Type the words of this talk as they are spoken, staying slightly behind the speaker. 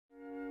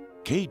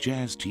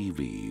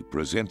KJZZ-TV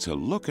presents a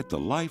look at the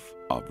life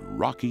of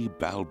Rocky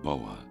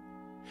Balboa.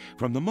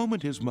 From the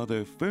moment his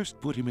mother first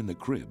put him in the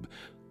crib,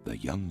 the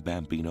young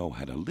Bambino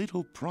had a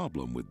little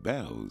problem with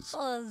bells.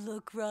 Oh,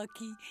 look,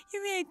 Rocky,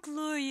 your Aunt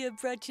Gloria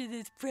brought you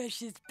this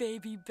precious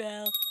baby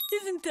bell.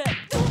 Isn't that...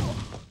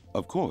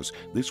 Of course,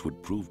 this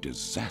would prove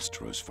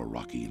disastrous for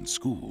Rocky in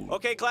school.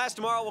 Okay, class,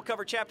 tomorrow we'll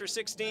cover Chapter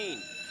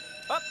 16.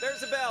 Oh, there's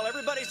the bell.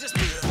 Everybody's just...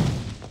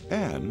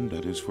 And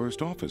at his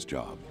first office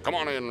job. Come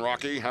on in,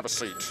 Rocky. Have a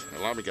seat.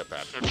 Allow me to get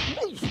that.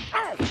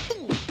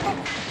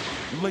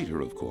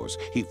 Later, of course,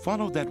 he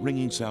followed that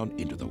ringing sound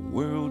into the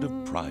world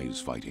of prize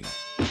fighting.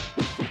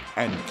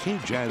 And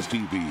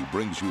KJZZ-TV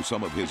brings you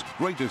some of his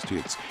greatest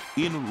hits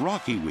in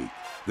Rocky Week,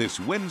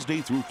 this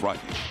Wednesday through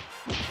Friday.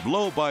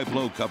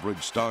 Blow-by-blow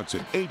coverage starts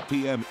at 8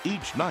 p.m.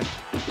 each night,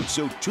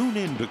 so tune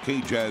in to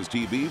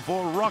KJZZ-TV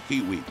for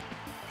Rocky Week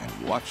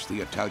and watch the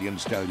Italian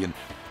Stallion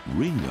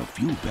ring a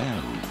few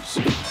bells.